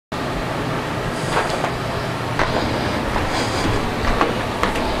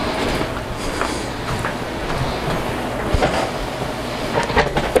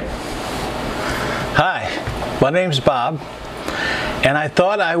My name's Bob, and I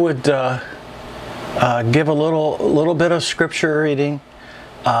thought I would give a little bit of scripture reading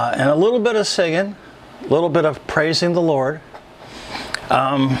and a little bit of singing, a little bit of praising the Lord.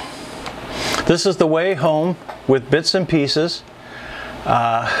 This is the way home with bits and pieces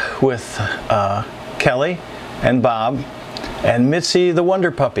with Kelly and Bob and Mitzi the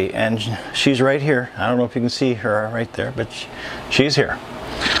Wonder Puppy, and she's right here. I don't know if you can see her right there, but she's here.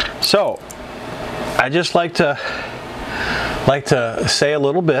 So I just like to say a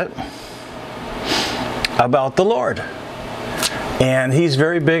little bit about the Lord, and He's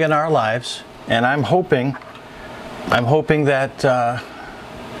very big in our lives, and I'm hoping that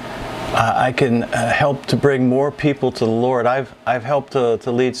I can help to bring more people to the Lord. I've helped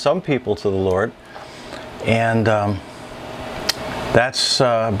to lead some people to the Lord, and that's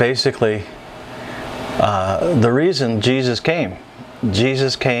basically the reason Jesus came.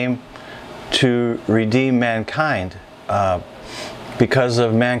 Jesus came to redeem mankind because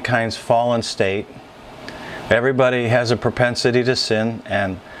of mankind's fallen state. Everybody has a propensity to sin,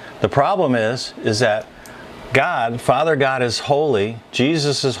 and the problem is that God, Father God, is holy,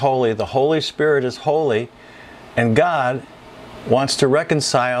 Jesus is holy, the Holy Spirit is holy, and God wants to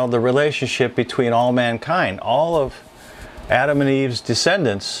reconcile the relationship between all mankind. All of Adam and Eve's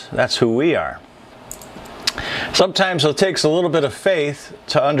descendants, that's who we are. Sometimes it takes a little bit of faith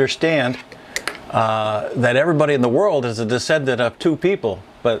to understand that everybody in the world is a descendant of two people,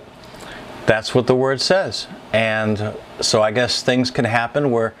 but that's what the Word says. And so I guess things can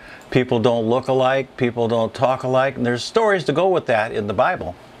happen where people don't look alike, people don't talk alike, and there's stories to go with that in the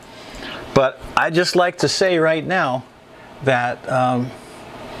Bible. But I just like to say right now that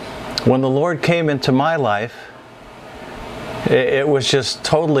when the Lord came into my life, it was just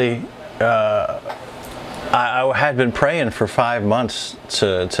totally, I had been praying for 5 months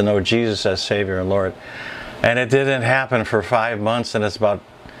to know Jesus as Savior and Lord, and it didn't happen for 5 months, and it's about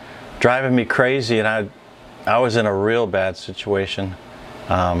driving me crazy, and I was in a real bad situation.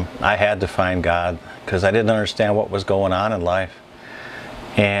 I had to find God because I didn't understand what was going on in life,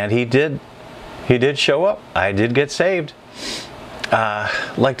 and He did show up. I did get saved.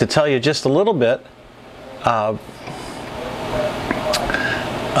 I'd like to tell you just a little bit about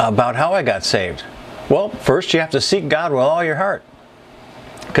how I got saved. Well, first you have to seek God with all your heart,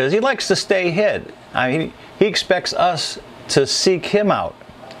 because He likes to stay hid. I mean, He expects us to seek Him out,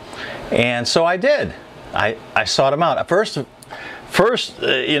 and so I did. I sought Him out. At first,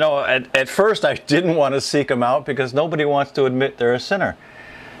 you know, at first I didn't want to seek Him out because nobody wants to admit they're a sinner.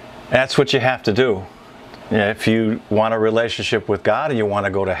 That's what you have to do. You know, if you want a relationship with God and you want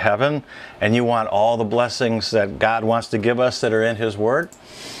to go to heaven and you want all the blessings that God wants to give us that are in His Word,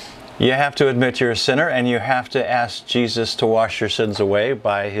 you have to admit you're a sinner, and you have to ask Jesus to wash your sins away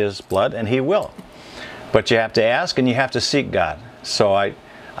by His blood, and He will. But you have to ask, and you have to seek God. So I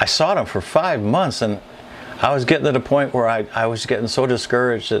sought Him for 5 months, and I was getting to the point where I was getting so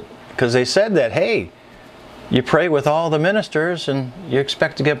discouraged because they said that, hey, you pray with all the ministers and you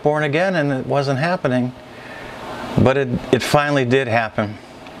expect to get born again, and it wasn't happening. But it finally did happen,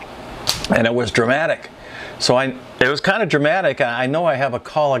 and it was dramatic. So it was kind of dramatic. I know I have a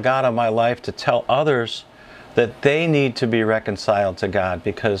call of God on my life to tell others that they need to be reconciled to God,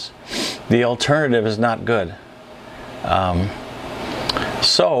 because the alternative is not good.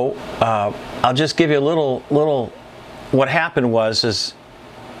 So I'll just give you a little. What happened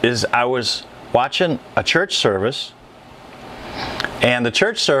is I was watching a church service, and the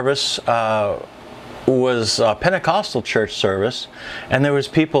church service was a Pentecostal church service, and there was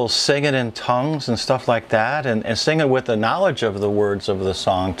people singing in tongues and stuff like that, and singing with the knowledge of the words of the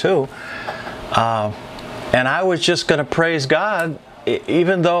song too. And I was just going to praise God,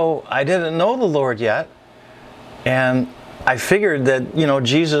 even though I didn't know the Lord yet, and I figured that, you know,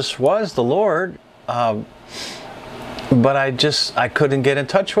 Jesus was the Lord, but I couldn't get in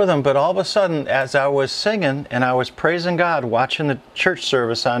touch with Him. But all of a sudden, as I was singing and I was praising God, watching the church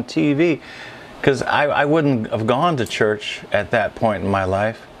service on TV, because I wouldn't have gone to church at that point in my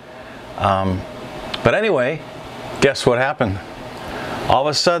life. But anyway, guess what happened? All of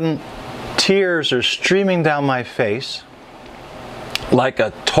a sudden, tears are streaming down my face like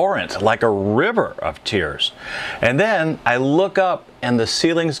a torrent, like a river of tears. And then I look up, and the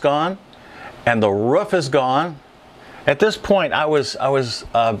ceiling's gone, and the roof is gone. At this point, I was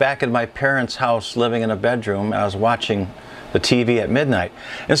back in my parents' house, living in a bedroom. I was watching the TV at midnight,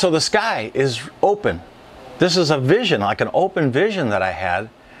 and so the sky is open. This is a vision, like an open vision that I had,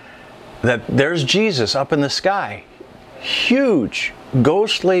 that there's Jesus up in the sky. Huge,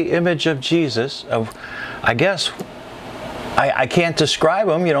 ghostly image of Jesus, of, I guess, I can't describe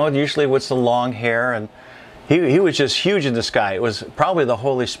him, you know, usually with the long hair, and he was just huge in the sky. It was probably the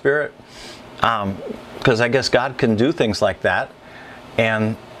Holy Spirit, because I guess God can do things like that.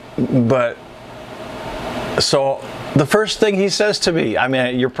 But so the first thing he says to me, I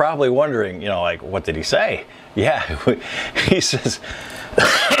mean, you're probably wondering, like, what did he say? Yeah, he says,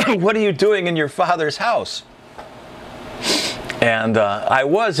 "What are you doing in your father's house?" And I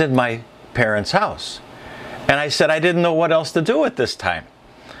was in my parents' house. And I said I didn't know what else to do at this time.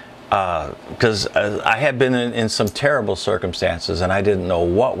 Because I had been in some terrible circumstances, and I didn't know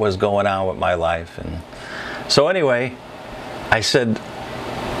what was going on with my life. And so anyway, I said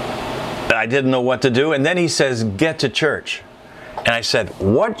I didn't know what to do. And then he says, "Get to church." And I said,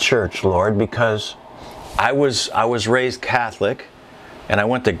 "What church, Lord?" Because I was raised Catholic, and I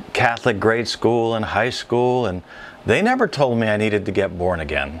went to Catholic grade school and high school, and they never told me I needed to get born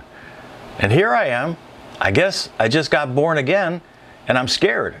again. And here I am. I guess I just got born again, and I'm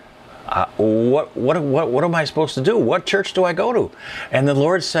scared. What am I supposed to do? What church do I go to? And the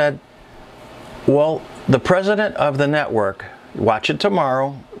Lord said, "Well, the president of the network, watch it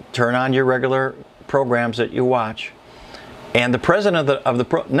tomorrow, turn on your regular programs that you watch, and the president of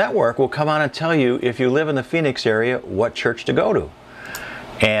the network will come on and tell you, if you live in the Phoenix area, what church to go to."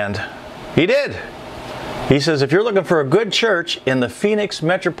 And he did. He says, if you're looking for a good church in the Phoenix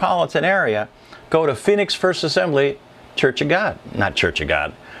metropolitan area, go to Phoenix First Assembly Church of God. Not Church of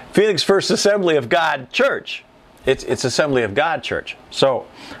God. Phoenix First Assembly of God Church. It's Assembly of God Church. So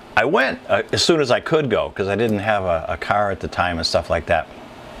I went as soon as I could go, because I didn't have a car at the time and stuff like that.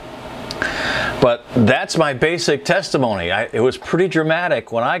 But that's my basic testimony. It was pretty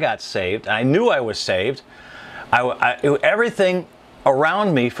dramatic when I got saved. I knew I was saved. Everything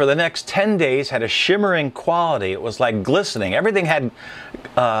around me for the next 10 days had a shimmering quality. It was like glistening. Everything had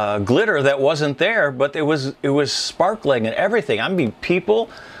glitter that wasn't there, but it was sparkling and everything. I mean, people,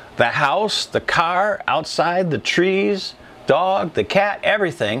 the house, the car, outside, the trees, dog, the cat,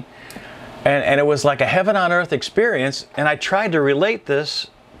 everything. And it was like a heaven on earth experience. And I tried to relate this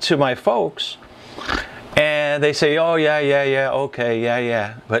to my folks, and they say, "Oh, yeah, okay,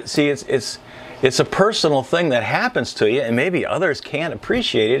 yeah." But see, it's a personal thing that happens to you, and maybe others can't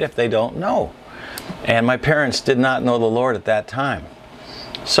appreciate it if they don't know. And my parents did not know the Lord at that time.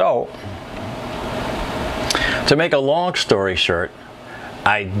 So, to make a long story short,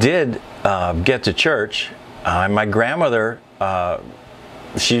 I did get to church. My grandmother,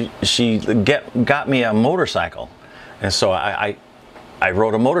 she got me a motorcycle, and so I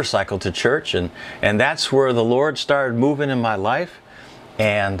rode a motorcycle to church, and that's where the Lord started moving in my life,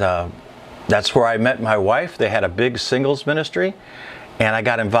 and that's where I met my wife. They had a big singles ministry, and I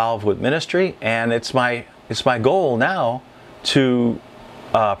got involved with ministry, and it's my goal now to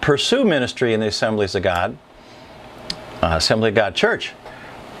pursue ministry in the Assemblies of God, Assembly of God Church.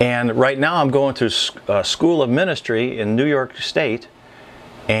 And right now I'm going to School of Ministry in New York State,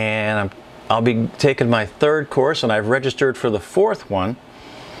 and I'll be taking my 3rd course, and I've registered for the 4th one.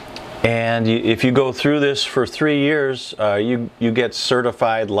 And if you go through this for 3 years, you get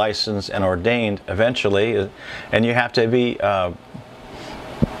certified, licensed, and ordained eventually. And you have to be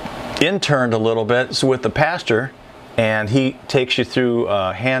interned a little bit with the pastor, and he takes you through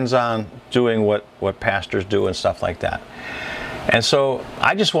hands-on doing what pastors do and stuff like that. And so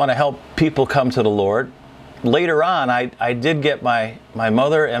I just want to help people come to the Lord. Later on, I did get my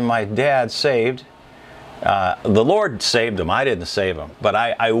mother and my dad saved. The Lord saved them. I didn't save them. But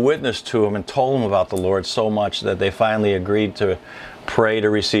I witnessed to them and told them about the Lord so much that they finally agreed to pray to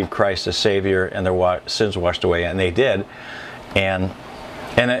receive Christ as Savior and their sins washed away. And they did. And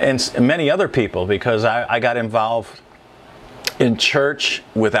many other people, because I got involved in church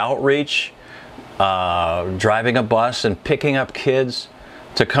with outreach, driving a bus and picking up kids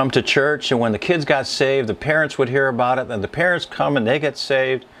to come to church. And when the kids got saved, the parents would hear about it, and the parents come and they get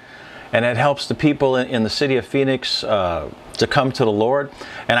saved, and it helps the people in the city of Phoenix to come to the Lord.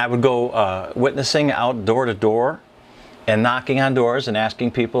 And I would go witnessing out door to door and knocking on doors and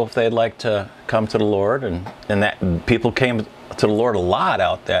asking people if they'd like to come to the Lord, and that people came to the Lord a lot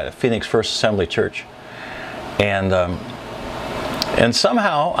out there at Phoenix First Assembly Church. And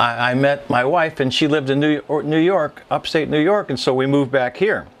somehow I met my wife, and she lived in New York, upstate New York, and so we moved back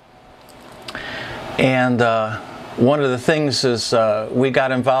here. And one of the things is we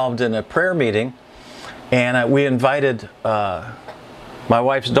got involved in a prayer meeting, and we invited my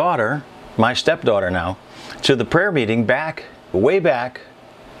wife's daughter, my stepdaughter now, to the prayer meeting way back.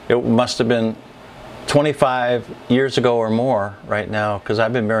 It must have been 25 years ago or more right now, because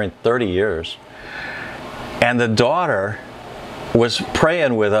I've been married 30 years. And the daughter was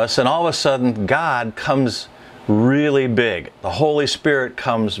praying with us, and all of a sudden God comes really big. The Holy Spirit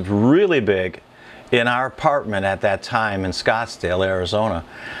comes really big in our apartment at that time in Scottsdale, Arizona,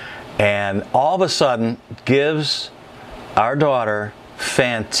 and all of a sudden gives our daughter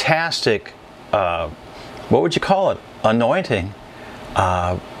fantastic, what would you call it, anointing.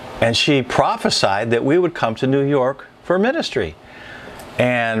 And she prophesied that we would come to New York for ministry.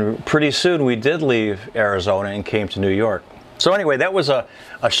 And pretty soon we did leave Arizona and came to New York. So anyway, that was a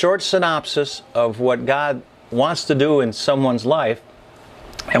short synopsis of what God wants to do in someone's life.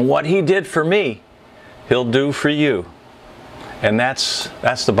 And what He did for me, He'll do for you. And that's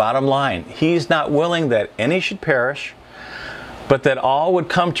the bottom line. He's not willing that any should perish, but that all would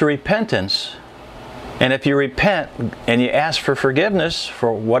come to repentance. And if you repent and you ask for forgiveness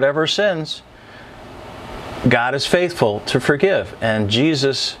for whatever sins, God is faithful to forgive. And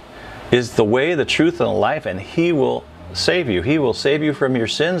Jesus is the way, the truth, and the life, and He will save you. He will save you from your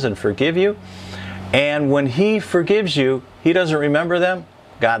sins and forgive you. And when He forgives you, He doesn't remember them.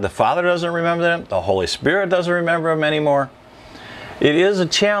 God the Father doesn't remember them. The Holy Spirit doesn't remember them anymore. It is a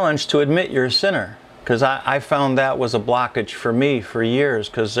challenge to admit you're a sinner, because I found that was a blockage for me for years,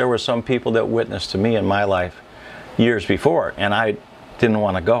 because there were some people that witnessed to me in my life years before, and I didn't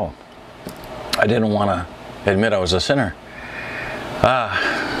want to go. I didn't want to admit I was a sinner.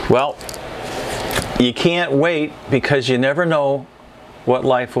 Well, you can't wait, because you never know what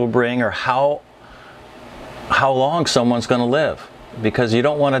life will bring or how long someone's going to live, because you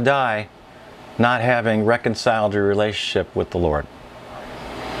don't want to die not having reconciled your relationship with the Lord.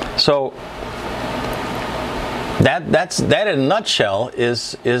 So that in a nutshell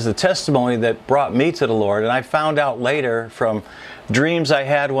is the testimony that brought me to the Lord. And I found out later from dreams I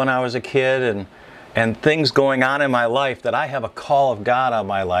had when I was a kid and things going on in my life that I have a call of God on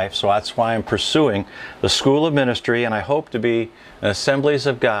my life. So that's why I'm pursuing the School of Ministry, and I hope to be an Assemblies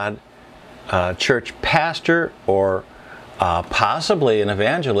of God church pastor, or possibly an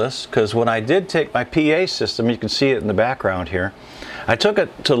evangelist, because when I did take my PA system, you can see it in the background here, I took it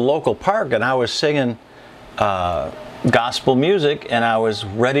to the local park and I was singing gospel music, and I was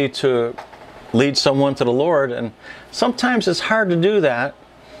ready to lead someone to the Lord. And sometimes it's hard to do that,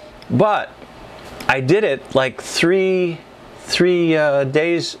 but I did it like three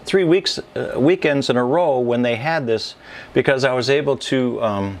weekends in a row when they had this, because I was able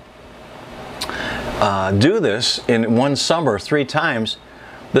to do this in one summer 3 times.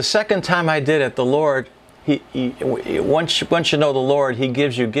 The second time I did it, the Lord, once you know the Lord, He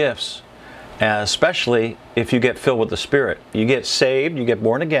gives you gifts, especially if you get filled with the Spirit. You get saved, you get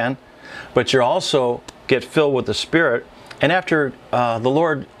born again, but you also get filled with the Spirit. And after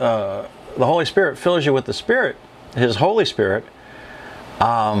the Holy Spirit fills you with the Spirit, His Holy Spirit,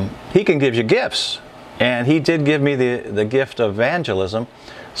 He can give you gifts. And He did give me the gift of evangelism.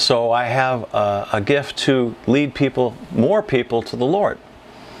 So I have a gift to lead more people to the Lord.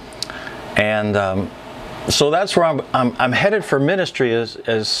 And so that's where I'm headed for ministry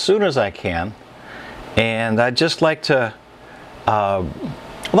as soon as I can. And I'd just like to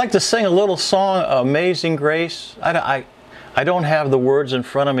sing a little song, Amazing Grace. I don't have the words in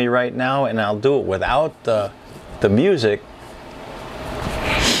front of me right now, and I'll do it without the music.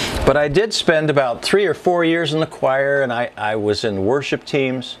 But I did spend about 3 or 4 years in the choir, and I was in worship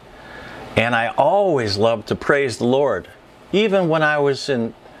teams, and I always loved to praise the Lord. Even when I was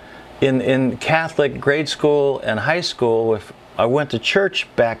in Catholic grade school and high school, if I went to church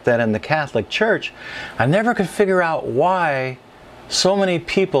back then in the Catholic Church, I never could figure out why so many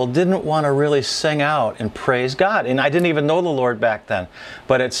people didn't want to really sing out and praise God. And I didn't even know the Lord back then.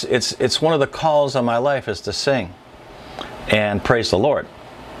 But it's one of the calls on my life is to sing and praise the Lord.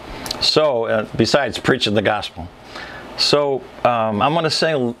 So, besides preaching the gospel. So, I'm going to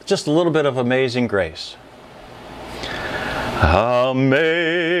sing just a little bit of Amazing Grace. Amazing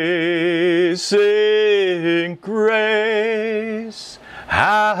grace,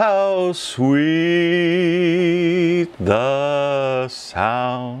 how sweet the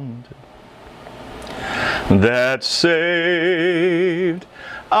sound that saved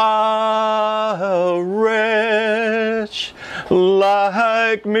a wretch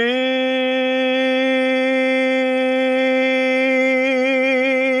like me.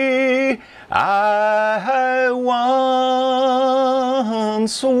 I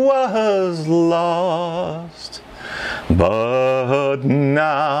once was lost, but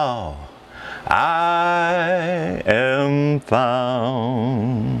now I am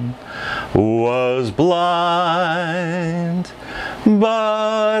found. Was blind,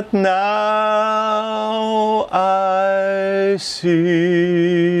 but now I see.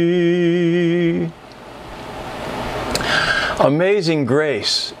 Amazing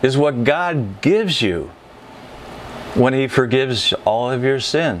grace is what God gives you when He forgives all of your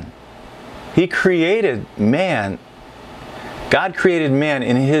sin. He created man. God created man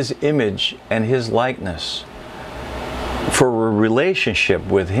in His image and His likeness for a relationship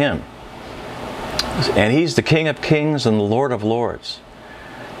with Him. And He's the King of Kings and the Lord of Lords.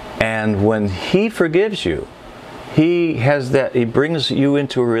 And when He forgives you, He brings you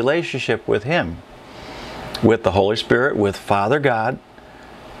into a relationship with Him, with the Holy Spirit, with Father God,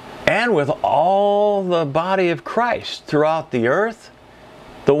 and with all the body of Christ throughout the earth,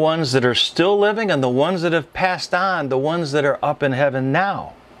 the ones that are still living and the ones that have passed on, the ones that are up in heaven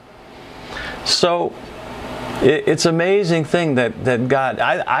now. So it's an amazing thing that God,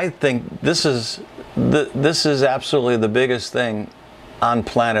 I think this is absolutely the biggest thing on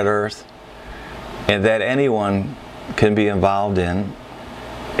planet Earth, and that anyone can be involved in,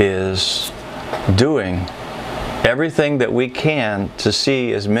 is doing everything that we can to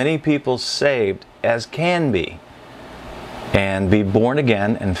see as many people saved as can be, and be born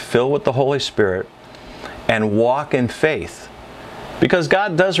again and filled with the Holy Spirit and walk in faith. Because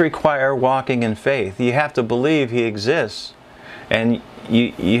God does require walking in faith. You have to believe He exists, and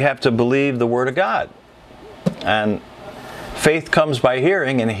you have to believe the Word of God. And faith comes by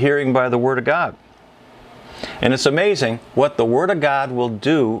hearing, and hearing by the Word of God. And it's amazing what the Word of God will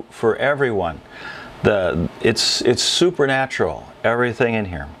do for everyone. It's supernatural, everything in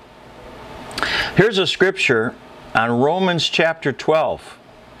here. Here's a scripture on Romans chapter 12.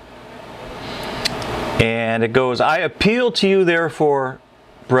 And it goes, I appeal to you therefore,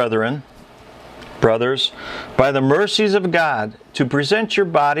 brothers, by the mercies of God, to present your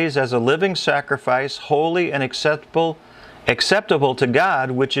bodies as a living sacrifice, holy and acceptable to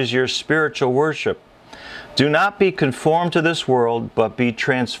God, which is your spiritual worship. Do not be conformed to this world, but be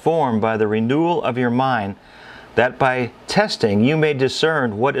transformed by the renewal of your mind, that by testing you may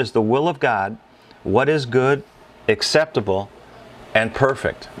discern what is the will of God, what is good, acceptable, and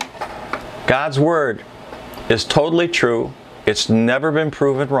perfect. God's Word is totally true. It's never been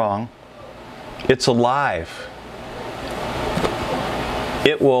proven wrong. It's alive.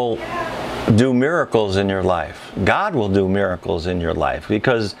 It will do miracles in your life. God will do miracles in your life,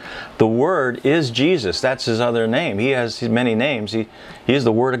 because the Word is Jesus. That's His other name. He has many names. He is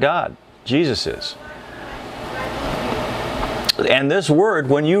the Word of God. Jesus is. And this Word,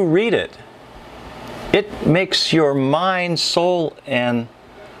 when you read it, it makes your mind, soul, and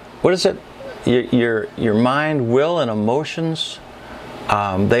what is it? Your mind, will, and emotions,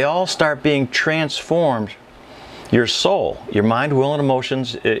 they all start being transformed. Your soul, your mind, will, and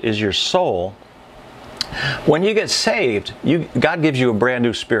emotions is your soul. When you get saved, God gives you a brand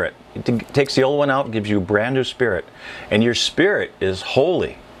new spirit. It takes the old one out, gives you a brand new spirit. And your spirit is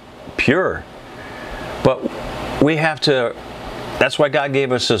holy, pure. But we have to, that's why God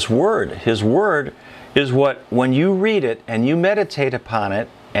gave us this Word. His Word is what, when you read it and you meditate upon it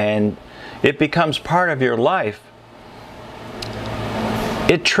and it becomes part of your life,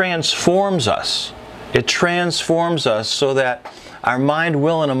 it transforms us. It transforms us so that our mind,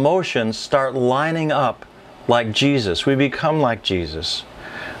 will, and emotions start lining up like Jesus. We become like Jesus.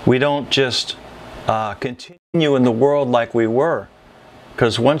 We don't just continue in the world like we were.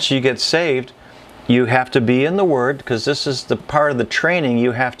 Because once you get saved, you have to be in the Word, because this is the part of the training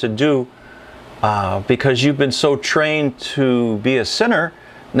you have to do, because you've been so trained to be a sinner.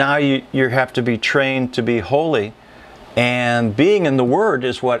 Now you have to be trained to be holy. And being in the Word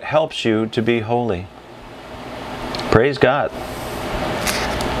is what helps you to be holy. Praise God.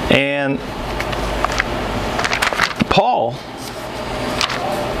 And Paul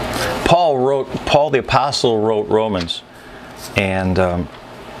the Apostle wrote Romans, and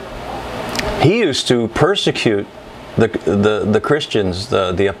he used to persecute the Christians,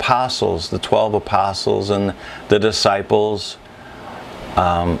 the apostles, the 12 apostles and the disciples.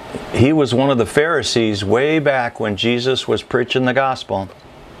 He was one of the Pharisees way back when Jesus was preaching the gospel,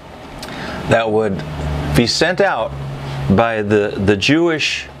 that would be sent out by the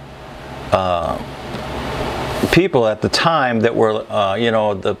Jewish people at the time, that were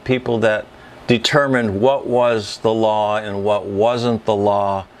the people that determined what was the law and what wasn't the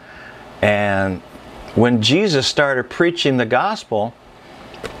law. And when Jesus started preaching the gospel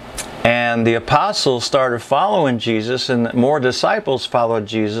and the apostles started following Jesus and more disciples followed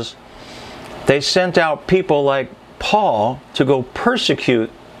Jesus, they sent out people like Paul to go persecute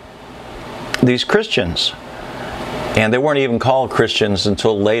these Christians. And they weren't even called Christians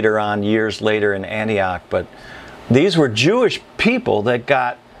until later on, years later in Antioch. But these were Jewish people that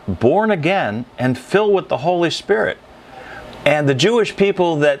got born again and filled with the Holy Spirit. And the Jewish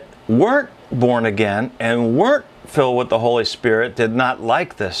people that weren't born again and weren't filled with the Holy Spirit did not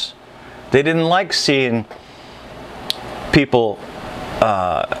like this. They didn't like seeing people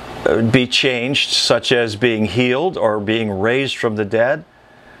be changed, such as being healed or being raised from the dead,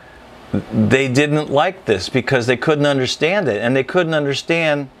 they didn't like this because they couldn't understand it. And they couldn't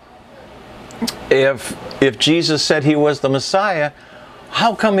understand if Jesus said he was the Messiah,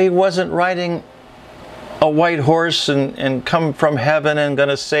 how come he wasn't riding a white horse and come from heaven and going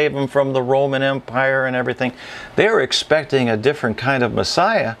to save them from the Roman Empire and everything? They were expecting a different kind of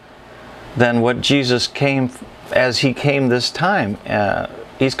Messiah than what Jesus came as he came this time.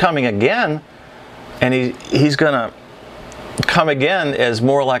 He's coming again, and he's going to come again as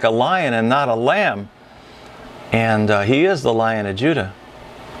more like a lion and not a lamb. And he is the Lion of Judah.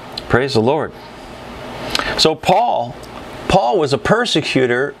 Praise the Lord. So Paul was a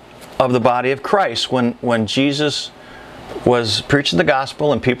persecutor of the body of Christ. When Jesus was preaching the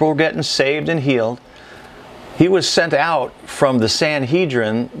gospel and people were getting saved and healed, he was sent out from the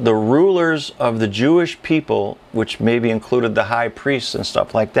Sanhedrin, the rulers of the Jewish people, which maybe included the high priests and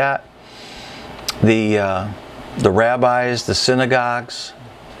stuff like that, the rabbis, the synagogues,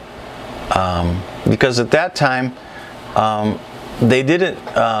 because at that time they didn't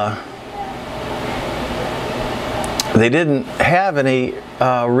have any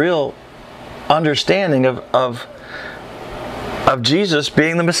real understanding of Jesus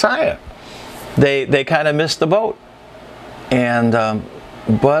being the Messiah. They kind of missed the boat, and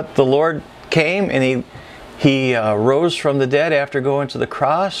but the Lord came and he rose from the dead after going to the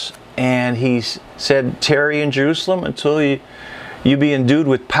cross, and he said, "Tarry in Jerusalem until you be endued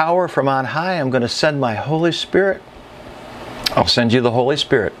with power from on high. I'm going to send my Holy Spirit. I'll send you the Holy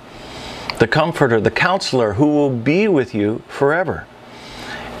Spirit, the Comforter, the Counselor, who will be with you forever."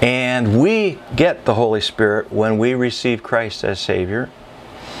 And we get the Holy Spirit when we receive Christ as Savior.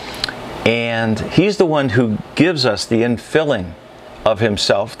 And He's the one who gives us the infilling of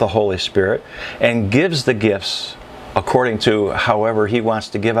Himself, the Holy Spirit, and gives the gifts according to however He wants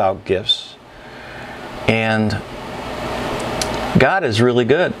to give out gifts. And God is really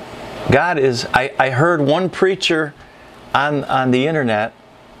good. God is, I heard one preacher on the internet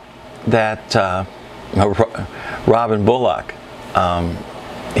that, Robin Bullock,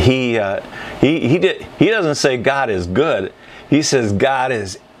 he doesn't say God is good. He says God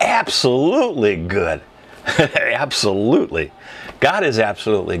is absolutely good. Absolutely. God is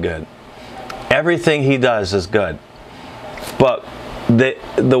absolutely good. Everything He does is good. But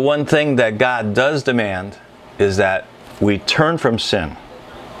the one thing that God does demand is that we turn from sin.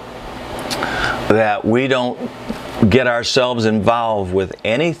 That we don't get ourselves involved with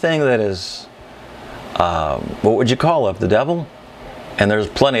anything that is, what would you call it, the devil? And there's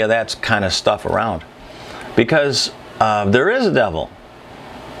plenty of that kind of stuff around. Because there is a devil.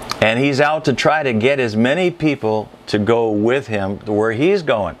 And he's out to try to get as many people to go with him to where he's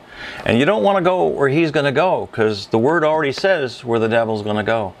going. And you don't want to go where he's going to go, because the Word already says where the devil's going to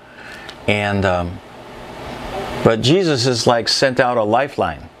go. And but Jesus is like sent out a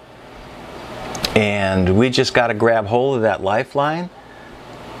lifeline. And we just got to grab hold of that lifeline.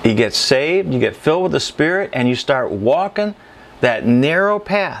 You get saved, you get filled with the Spirit, and you start walking that narrow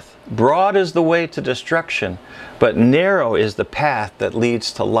path. Broad is the way to destruction, but narrow is the path that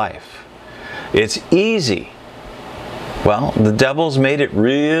leads to life. It's easy. Well, the devil's made it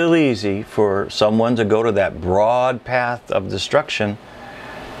real easy for someone to go to that broad path of destruction,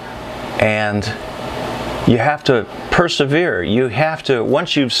 and you have to persevere. You have to,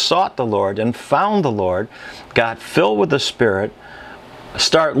 once you've sought the Lord and found the Lord, got filled with the Spirit,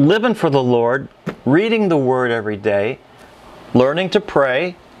 start living for the Lord, reading the Word every day, learning to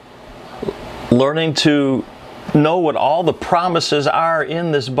pray, learning to know what all the promises are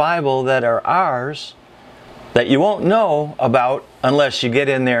in this Bible that are ours, that you won't know about unless you get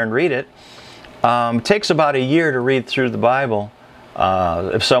in there and read it. It takes about a year to read through the Bible.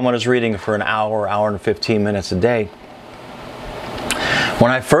 If someone is reading for an hour and 15 minutes a day.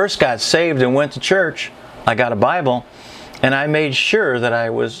 When I first got saved and went to church, I got a Bible, and I made sure that I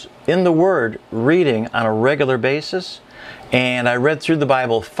was in the Word reading on a regular basis, and I read through the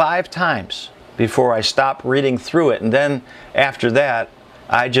Bible 5 times before I stopped reading through it. And then after that,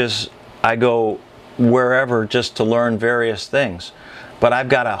 I go wherever just to learn various things. But I've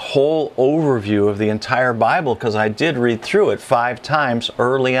got a whole overview of the entire Bible because I did read through it 5 times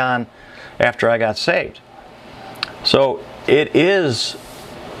early on after I got saved. So it is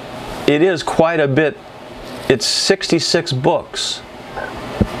quite a bit. It's 66 books,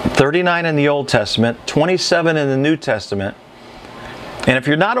 39 in the Old Testament, 27 in the New Testament. And if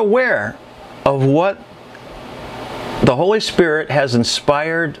you're not aware of what the Holy Spirit has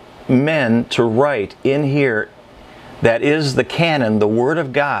inspired men to write in here, that is the canon, the Word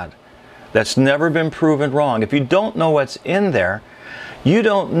of God, that's never been proven wrong. If you don't know what's in there, you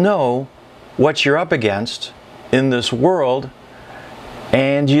don't know what you're up against in this world,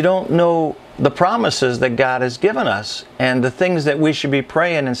 and you don't know the promises that God has given us and the things that we should be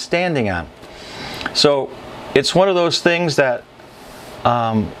praying and standing on. So it's one of those things that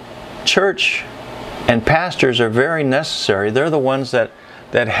church and pastors are very necessary. They're the ones that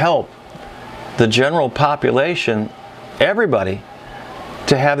help the general population, everybody,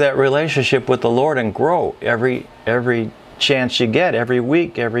 to have that relationship with the Lord and grow every chance you get, every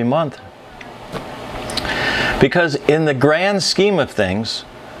week, every month. Because in the grand scheme of things,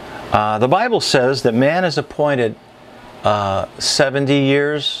 the Bible says that man is appointed 70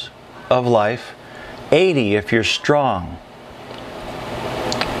 years of life, 80 if you're strong.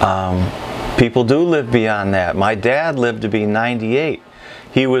 People do live beyond that. My dad lived to be 98.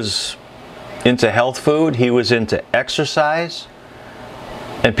 He was into health food, he was into exercise,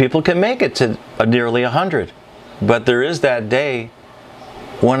 and people can make it to nearly 100. But there is that day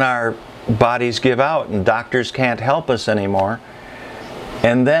when our bodies give out and doctors can't help us anymore.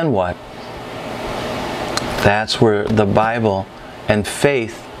 And then what? That's where the Bible and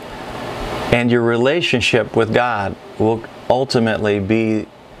faith and your relationship with God will ultimately be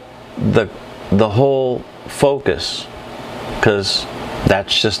the whole focus, because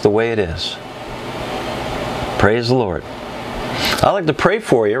that's just the way it is. Praise the Lord. I'd like to pray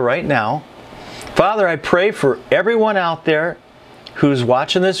for you right now. Father, I pray for everyone out there who's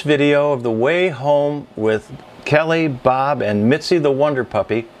watching this video of the way home with Kelly, Bob, and Mitzi the Wonder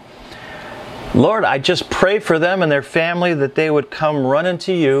Puppy. Lord, I just pray for them and their family that they would come running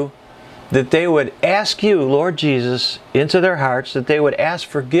to you, that they would ask you, Lord Jesus, into their hearts, that they would ask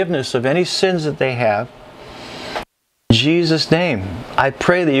forgiveness of any sins that they have. In Jesus' name, I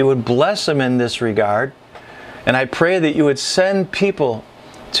pray that you would bless them in this regard, and I pray that you would send people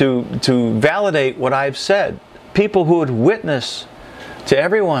to validate what I've said, people who would witness to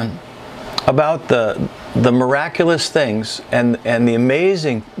everyone about the miraculous things and the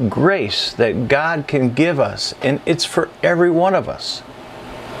amazing grace that God can give us, and it's for every one of us.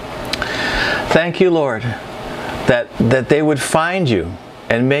 Thank you, Lord, that they would find you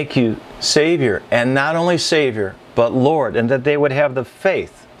and make you Savior, and not only Savior, but Lord, and that they would have the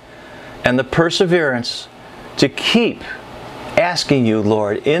faith and the perseverance to keep asking you,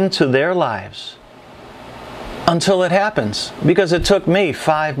 Lord, into their lives until it happens. Because it took me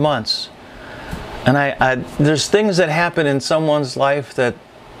 5 months. And there's things that happen in someone's life that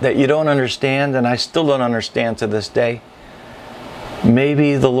you don't understand, and I still don't understand to this day.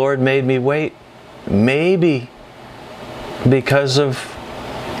 Maybe the Lord made me wait. Maybe because of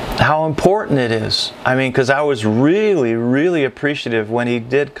how important it is. I mean, because I was really, really appreciative when He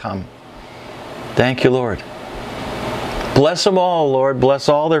did come. Thank you, Lord. Bless them all, Lord. Bless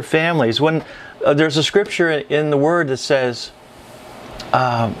all their families. When there's a scripture in the Word that says,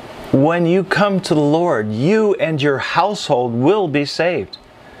 when you come to the Lord, you and your household will be saved.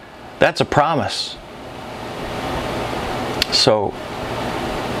 That's a promise. So,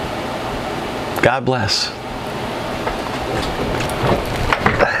 God bless.